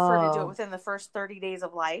really prefer to do it within the first 30 days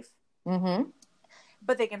of life.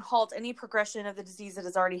 But they can halt any progression of the disease that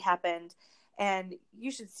has already happened. And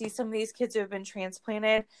you should see some of these kids who have been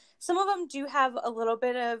transplanted. Some of them do have a little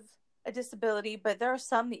bit of a disability, but there are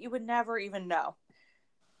some that you would never even know.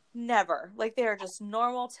 Never. Like, they are just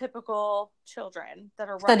normal, typical children that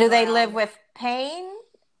are running So do they around. live with pain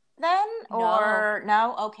then? Or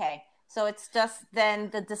no? Okay. So it's just then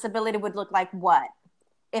the disability would look like what?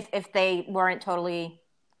 If they weren't totally...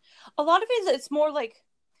 A lot of it's more like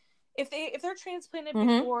if they're transplanted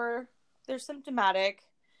before they're symptomatic,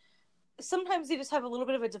 sometimes they just have a little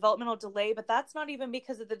bit of a developmental delay, but that's not even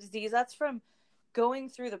because of the disease. That's from going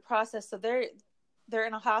through the process. So they're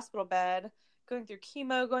in a hospital bed, going through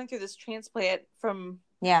chemo, going through this transplant from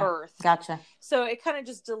birth. Gotcha. So it kind of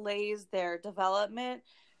just delays their development.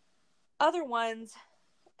 Other ones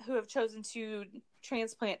who have chosen to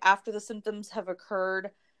transplant after the symptoms have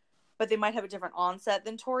occurred, but they might have a different onset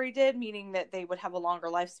than Tori did, meaning that they would have a longer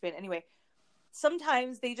lifespan. Anyway,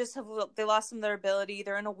 sometimes they lost some of their ability.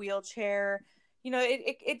 They're in a wheelchair. You know,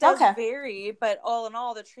 it does vary, but all in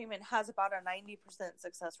all, the treatment has about a 90%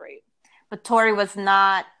 success rate. But Tori was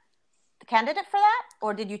not a candidate for that,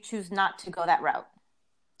 or did you choose not to go that route?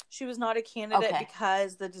 She was not a candidate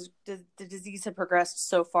because the disease had progressed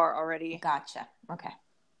so far already. Gotcha. Okay.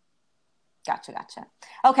 Gotcha.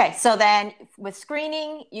 Okay, so then with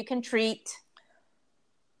screening, you can treat,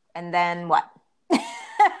 and then what?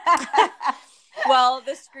 Well,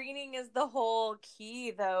 the screening is the whole key,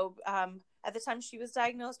 though. At the time she was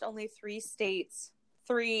diagnosed, only 3 states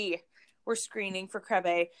were screening for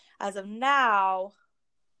Krabbe. As of now,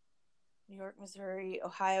 New York, Missouri,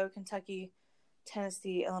 Ohio, Kentucky,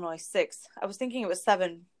 Tennessee, Illinois, 6. I was thinking it was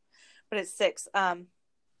 7, but it's 6.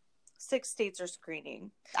 6 states are screening.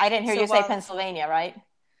 I didn't hear you say Pennsylvania, right?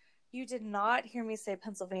 You did not hear me say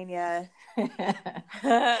Pennsylvania.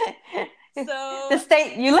 So the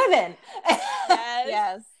state you live in.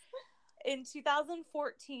 Yes. In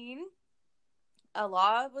 2014, a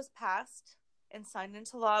law was passed and signed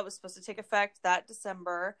into law. It was supposed to take effect that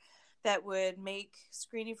December, that would make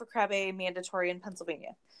screening for Krabbe mandatory in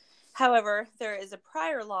Pennsylvania. However, there is a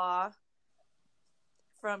prior law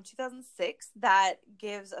from 2006 that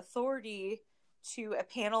gives authority to a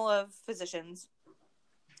panel of physicians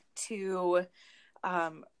to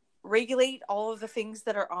regulate all of the things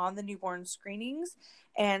that are on the newborn screenings.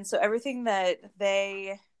 And so everything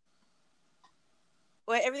everything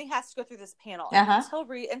has to go through this panel.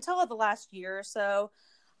 Until the last year or so,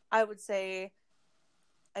 I would say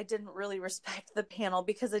I didn't really respect the panel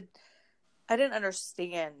because I didn't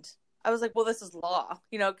understand. I was like, well, this is law,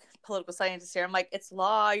 political scientist here. I'm like, it's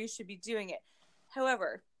law. You should be doing it.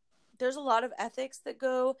 However, there's a lot of ethics that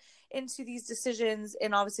go into these decisions,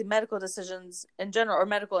 and obviously medical decisions in general, or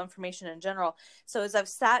medical information in general. So as I've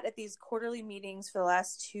sat at these quarterly meetings for the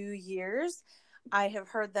last 2 years, I have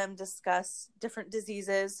heard them discuss different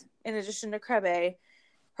diseases in addition to Krabbe,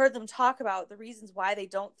 heard them talk about the reasons why they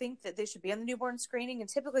don't think that they should be on the newborn screening. And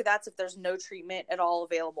typically that's if there's no treatment at all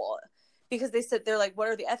available, because they're like, what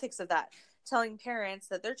are the ethics of that? Telling parents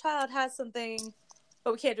that their child has something,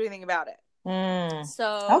 but we can't do anything about it. So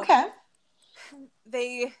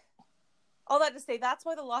all that to say, that's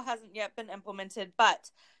why the law hasn't yet been implemented, but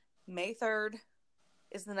May 3rd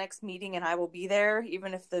is the next meeting, and I will be there,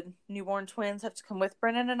 even if the newborn twins have to come with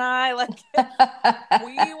Brennan and I.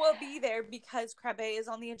 We will be there because Krabbe is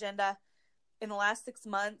on the agenda. In the last 6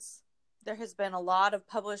 months, there has been a lot of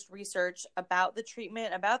published research about the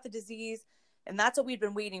treatment, about the disease, and that's what we'd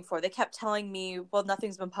been waiting for. They kept telling me, well,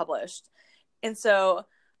 nothing's been published. And so,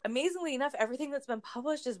 amazingly enough, everything that's been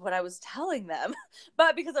published is what I was telling them.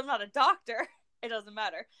 But because I'm not a doctor, it doesn't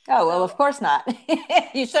matter. Oh, well, of course not.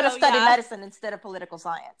 You should have studied medicine instead of political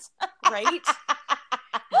science. Right?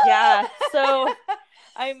 Yeah. So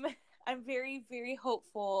I'm very, very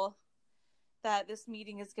hopeful that this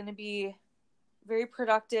meeting is going to be very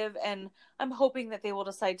productive, and I'm hoping that they will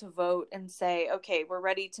decide to vote and say, okay, we're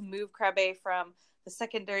ready to move Krabbe from the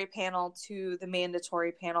secondary panel to the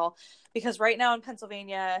mandatory panel, because right now in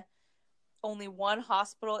Pennsylvania, only one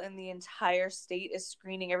hospital in the entire state is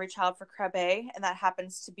screening every child for Krabbe, and that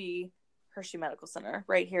happens to be Hershey Medical Center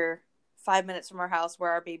right here, 5 minutes from our house where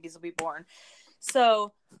our babies will be born.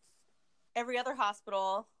 So every other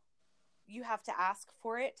hospital, you have to ask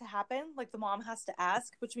for it to happen. Like the mom has to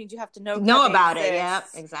ask, which means you have to know about it. Yeah,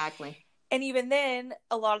 exactly. And even then,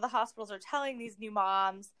 a lot of the hospitals are telling these new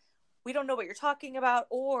moms, we don't know what you're talking about.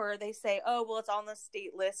 Or they say, oh, well, it's on the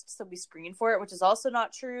state list, so we screen for it, which is also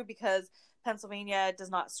not true because Pennsylvania does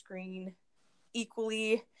not screen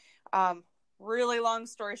equally. Really long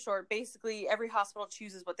story short, basically every hospital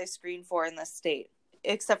chooses what they screen for in this state,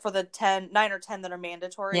 except for the 9 or 10 that are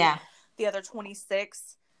mandatory. Yeah. The other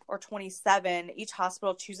 26 or 27, each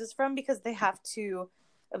hospital chooses from because they have to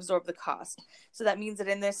absorb the cost. So that means that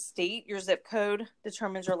in this state, your zip code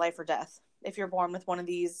determines your life or death if you're born with one of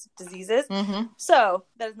these diseases. Mm-hmm. So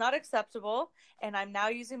that is not acceptable. And I'm now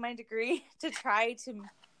using my degree to try to,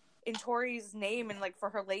 in Tori's name and like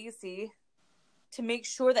for her legacy, to make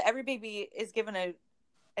sure that every baby is given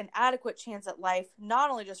an adequate chance at life, not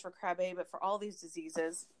only just for Krabbe, but for all these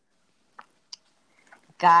diseases.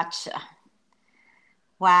 Gotcha.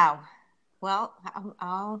 Wow. Well,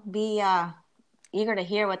 I'll be eager to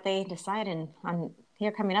hear what they decide on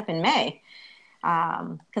here coming up in May,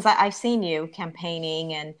 because I've seen you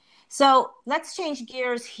campaigning. And so let's change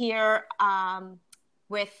gears here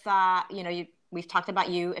with, we've talked about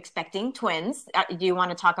you expecting twins. Do you want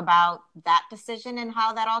to talk about that decision and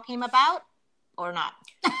how that all came about or not?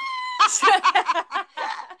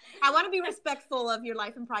 I want to be respectful of your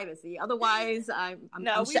life and privacy. Otherwise, I'm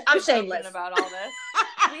shameless about all this.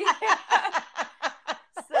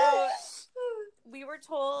 So we were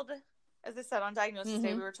told, as I said, on diagnosis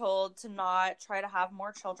day, we were told to not try to have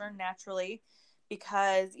more children naturally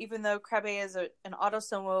because even though Krabbe is an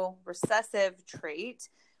autosomal recessive trait,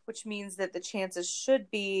 which means that the chances should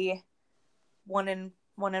be 1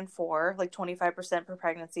 in 4, like 25% per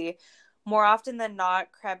pregnancy. More often than not,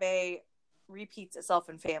 Krabbe repeats itself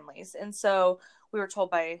in families. And so we were told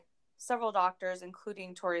by several doctors,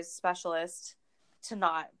 including Tori's specialist, to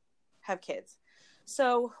not have kids.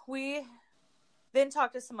 So we then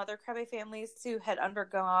talked to some other Krabbe families who had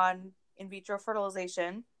undergone in vitro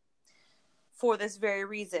fertilization for this very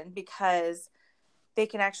reason, because they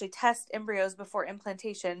can actually test embryos before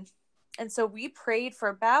implantation. And so we prayed for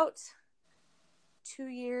about 2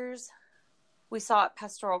 years. We sought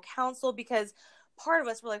pastoral counsel because part of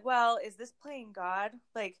us were like, well, is this playing God?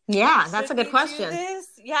 Like, yeah, that's a good question.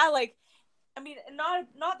 Yeah, like, I mean,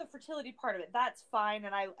 not the fertility part of it. That's fine.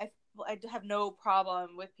 And I have no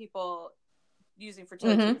problem with people using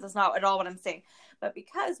fertility treatments. That's not at all what I'm saying. But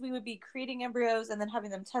because we would be creating embryos and then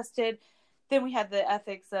having them tested, then we had the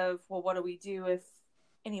ethics of, well, what do we do if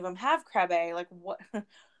any of them have Krabbe? Like,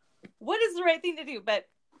 what is the right thing to do? But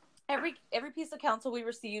every piece of counsel we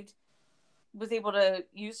received was able to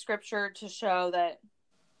use scripture to show that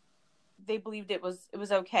they believed it was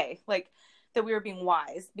okay, like that we were being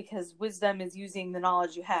wise, because wisdom is using the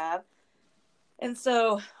knowledge you have. And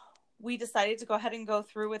so we decided to go ahead and go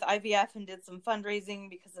through with IVF and did some fundraising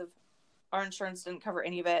because of our insurance didn't cover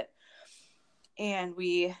any of it. And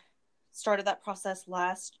we started that process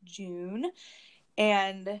last June,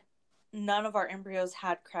 and none of our embryos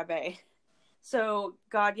had Krabbe. So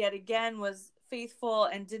God yet again was faithful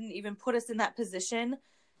and didn't even put us in that position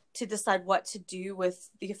to decide what to do with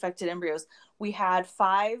the affected embryos. We had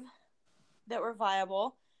 5 that were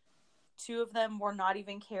viable. 2 of them were not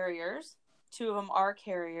even carriers. 2 of them are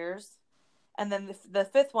carriers. And then the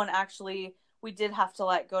 5th one, actually, we did have to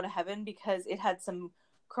let go to heaven because it had some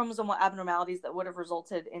chromosomal abnormalities that would have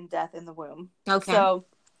resulted in death in the womb. Okay. So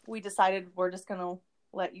we decided we're just going to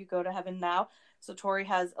let you go to heaven now. So Tori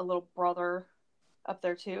has a little brother up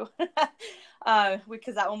there too,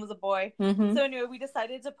 because that one was a boy. Mm-hmm. So anyway, we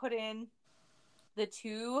decided to put in the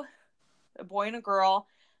 2, a boy and a girl,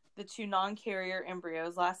 the 2 non-carrier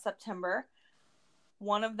embryos last September.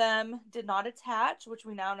 One of them did not attach, which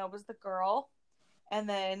we now know was the girl. And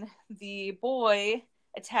then the boy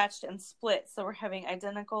attached and split. So we're having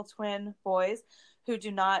identical twin boys who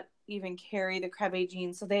do not even carry the Krabbe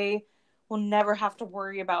gene. So they will never have to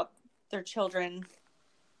worry about their children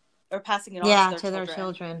or passing it on to their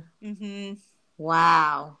children. Mm-hmm.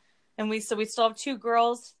 Wow. And we still have 2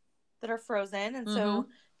 girls that are frozen. And so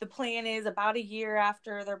the plan is about a year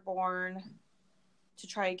after they're born to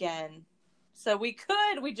try again. So we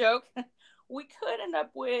joke, we could end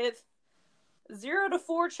up with 0 to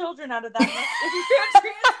 4 children out of that embryo transfer.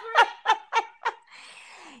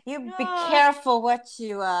 You be careful what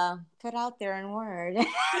you put out there in word.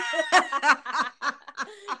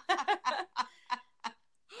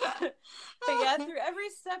 But yeah, through every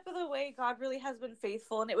step of the way, God really has been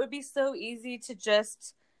faithful. And it would be so easy to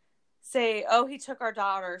just say, oh, he took our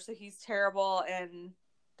daughter, so he's terrible and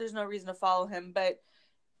there's no reason to follow him. But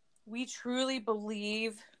we truly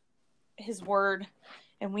believe his word,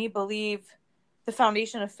 And we believe the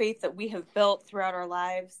foundation of faith that we have built throughout our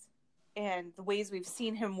lives and the ways we've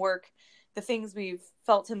seen him work, the things we've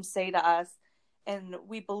felt him say to us. And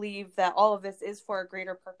we believe that all of this is for a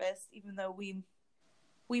greater purpose, even though we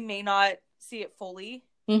may not see it fully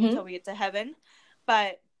until we get to heaven.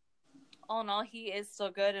 But all in all, he is still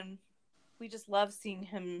good. And we just love seeing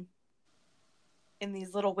him in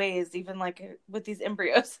these little ways, even like with these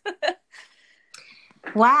embryos.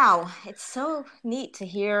 Wow. It's so neat to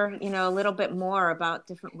hear, a little bit more about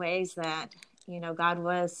different ways that, God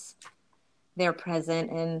was there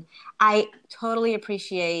present. And I totally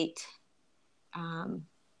appreciate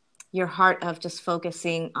your heart of just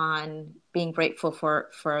focusing on being grateful for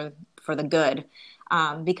the good.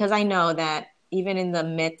 Because I know that even in the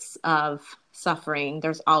midst of suffering,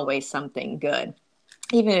 there's always something good,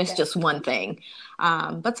 even if it's just one thing.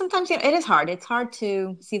 But sometimes it is hard. It's hard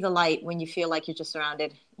to see the light when you feel like you're just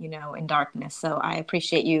surrounded, in darkness. So I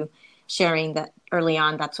appreciate you sharing that early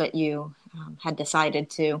on. That's what you had decided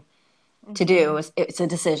to do. It's a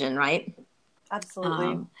decision, right?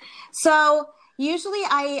 Absolutely. So usually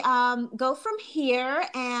I go from here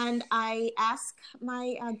and I ask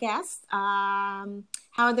my guests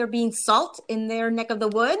how they're being salt in their neck of the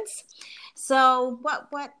woods. So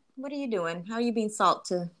what are you doing? How are you being salt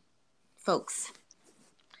to folks?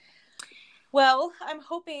 Well, I'm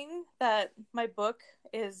hoping that my book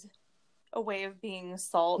is a way of being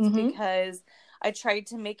salt because I tried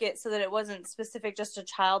to make it so that it wasn't specific just to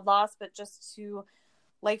child loss, but just to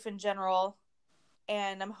life in general.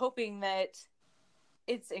 And I'm hoping that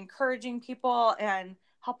it's encouraging people and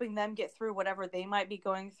helping them get through whatever they might be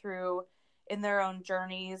going through in their own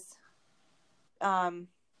journeys. And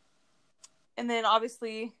then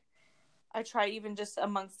obviously I try, even just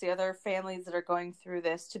amongst the other families that are going through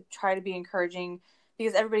this, to try to be encouraging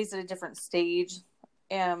because everybody's at a different stage.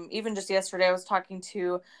 Even just yesterday, I was talking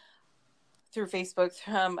through Facebook,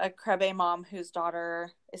 a Krebe mom whose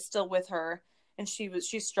daughter is still with her, and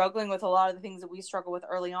she's struggling with a lot of the things that we struggle with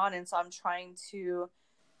early on. And so I'm trying to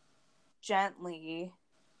gently,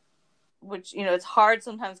 which, it's hard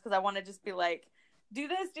sometimes because I want to just be like, do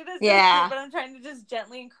this, yeah. But I'm trying to just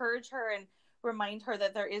gently encourage her and remind her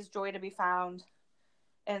that there is joy to be found.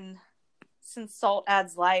 And since salt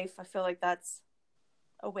adds life, I feel like that's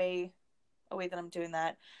a way that I'm doing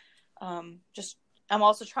that. I'm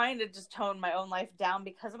also trying to just tone my own life down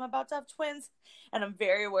because I'm about to have twins, and I'm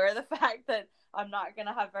very aware of the fact that I'm not going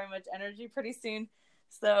to have very much energy pretty soon.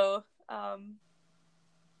 So,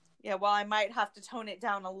 while I might have to tone it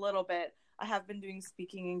down a little bit, I have been doing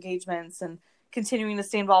speaking engagements and continuing to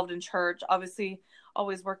stay involved in church. Obviously,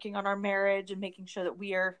 always working on our marriage and making sure that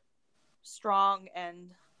we are strong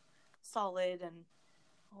and solid and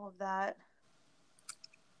all of that.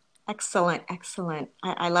 Excellent.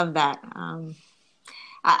 I love that.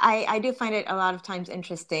 I do find it a lot of times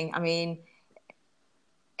interesting. I mean,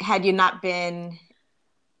 had you not been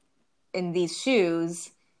in these shoes,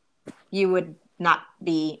 you would not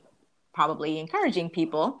be probably encouraging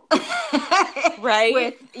people right,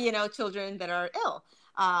 with children that are ill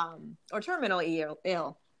or terminally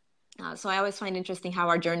ill. So I always find interesting how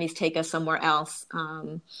our journeys take us somewhere else.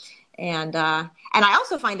 And I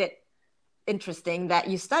also find it interesting that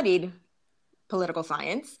you studied political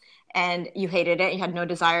science and you hated it. You had no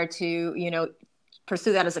desire to,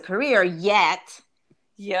 pursue that as a career, yet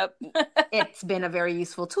it's been a very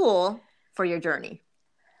useful tool for your journey.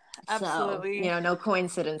 Absolutely. So, no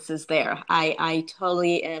coincidences there. I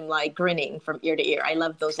totally am like grinning from ear to ear. I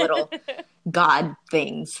love those little God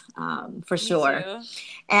things, for sure. Me too.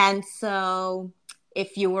 And so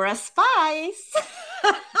if you were a spice,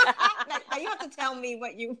 now you have to tell me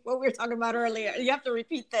what we were talking about earlier. You have to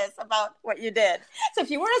repeat this about what you did. So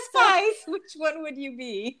if you were a spice, which one would you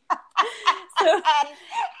be? and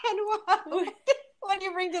what do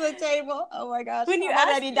you bring to the table? Oh my gosh. When you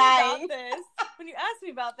asked me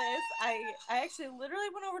about this, I actually literally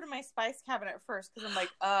went over to my spice cabinet first because I'm like,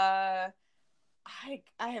 I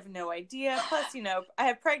have no idea. Plus, I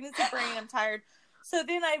have pregnancy brain. I'm tired. So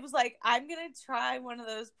then I was like, I'm going to try one of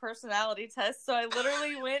those personality tests. So I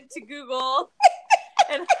literally went to Google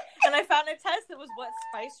and I found a test that was, what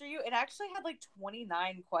spice are you? It actually had like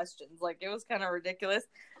 29 questions. Like, it was kind of ridiculous.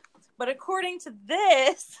 But according to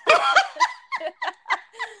this,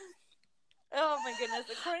 oh my goodness.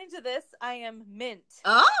 According to this, I am mint.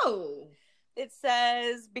 Oh. It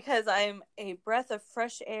says, because I'm a breath of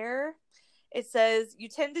fresh air. It says, you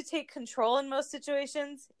tend to take control in most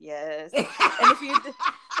situations. Yes.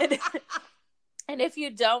 And if you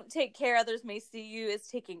don't take care, others may see you as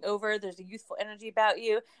taking over. There's a youthful energy about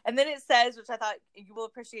you. And then it says, which I thought you will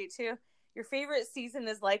appreciate too, your favorite season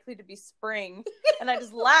is likely to be spring. And I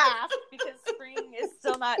just laughed because spring is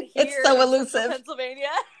still not here. It's so elusive. In Pennsylvania.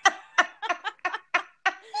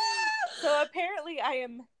 So apparently I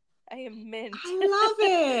am mint. I love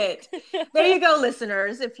it. There you go,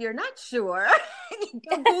 listeners. If you're not sure,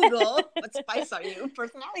 go Google what spice are you?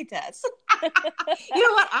 Personality test. You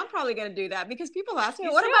know what? I'm probably going to do that because people ask me,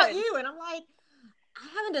 what about you? And I'm like, I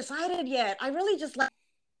haven't decided yet. I really just like.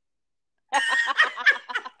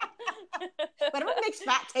 But what makes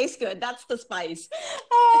fat taste good? That's the spice.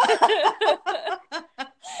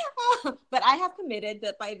 But I have committed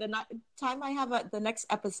that by the time I have the next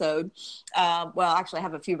episode, well, actually I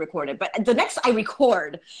have a few recorded, but the next I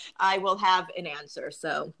record, I will have an answer.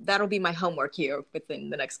 So that'll be my homework here within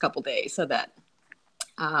the next couple days so that,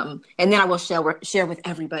 and then I will share with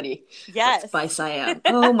everybody what spice I am.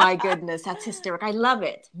 Oh my goodness, that's hysterical. I love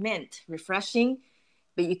it. Mint, refreshing,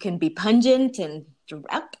 but you can be pungent and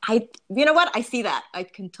direct. You know what? I see that. I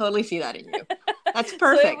can totally see that in you. That's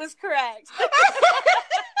perfect. So it was correct.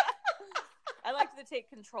 I like the take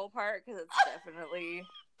control part because it's definitely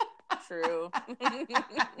true.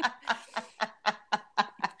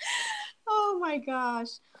 Oh my gosh.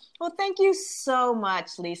 Well, thank you so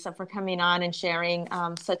much, Lisa, for coming on and sharing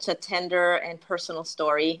such a tender and personal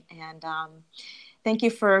story. And thank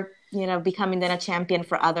you for, becoming then a champion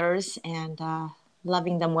for others and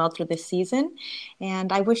loving them well through this season.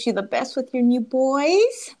 And I wish you the best with your new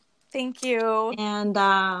boys. Thank you. And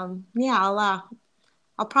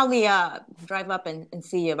I'll probably drive up and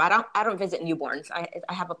see you. But I don't visit newborns.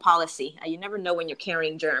 I have a policy. You never know when you're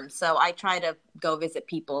carrying germs. So I try to go visit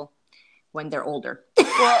people when they're older.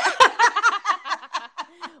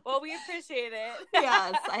 Well, we appreciate it.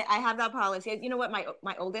 Yes, I have that policy. You know what?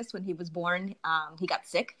 My oldest, when he was born, he got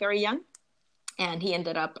sick very young. And he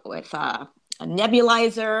ended up with a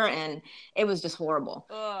nebulizer. And it was just horrible.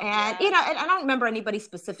 Oh, and, and I don't remember anybody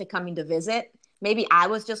specific coming to visit. Maybe I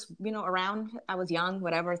was just, around. I was young,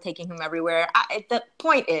 whatever, taking him everywhere. The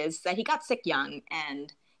point is that he got sick young,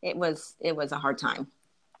 and it was a hard time.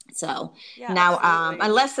 So now,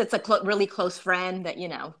 unless it's a really close friend that,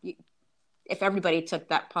 if everybody took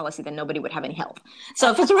that policy, then nobody would have any help. So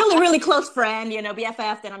if it's a really, really close friend,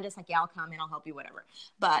 BFF, then I'm just like, yeah, I'll come and I'll help you, whatever.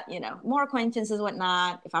 But, more acquaintances,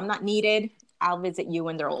 whatnot. If I'm not needed, I'll visit you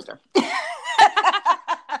when they're older.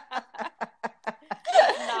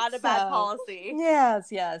 Not a bad policy. Yes.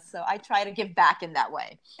 So I try to give back in that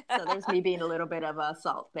way. So there's me being a little bit of a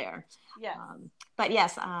salt there. Yeah. But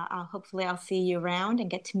yes, hopefully I'll see you around and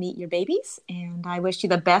get to meet your babies. And I wish you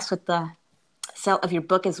the best with the sale of your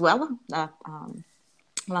book as well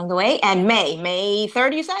along the way. And May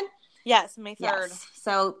 3rd, you said? Yes, May 3rd. Yes.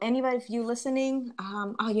 So anybody of you listening,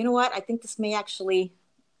 you know what? I think this may actually,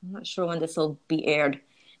 I'm not sure when this will be aired.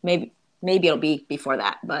 Maybe it'll be before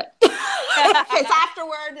that, but if it's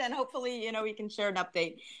afterward, then hopefully, we can share an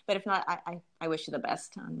update. But if not, I wish you the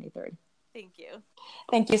best on May 3rd. Thank you.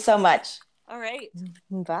 Thank you so much. All right.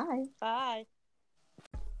 Bye. Bye.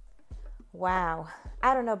 Wow.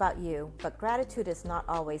 I don't know about you, but gratitude is not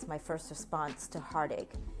always my first response to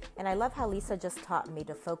heartache. And I love how Lisa just taught me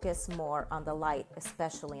to focus more on the light,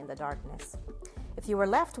 especially in the darkness. If you were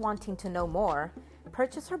left wanting to know more,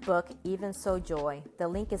 purchase her book, Even So Joy. The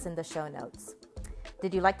link is in the show notes.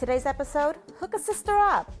 Did you like today's episode? Hook a sister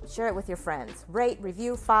up. Share it with your friends. Rate,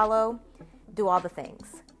 review, follow. Do all the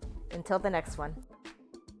things. Until the next one.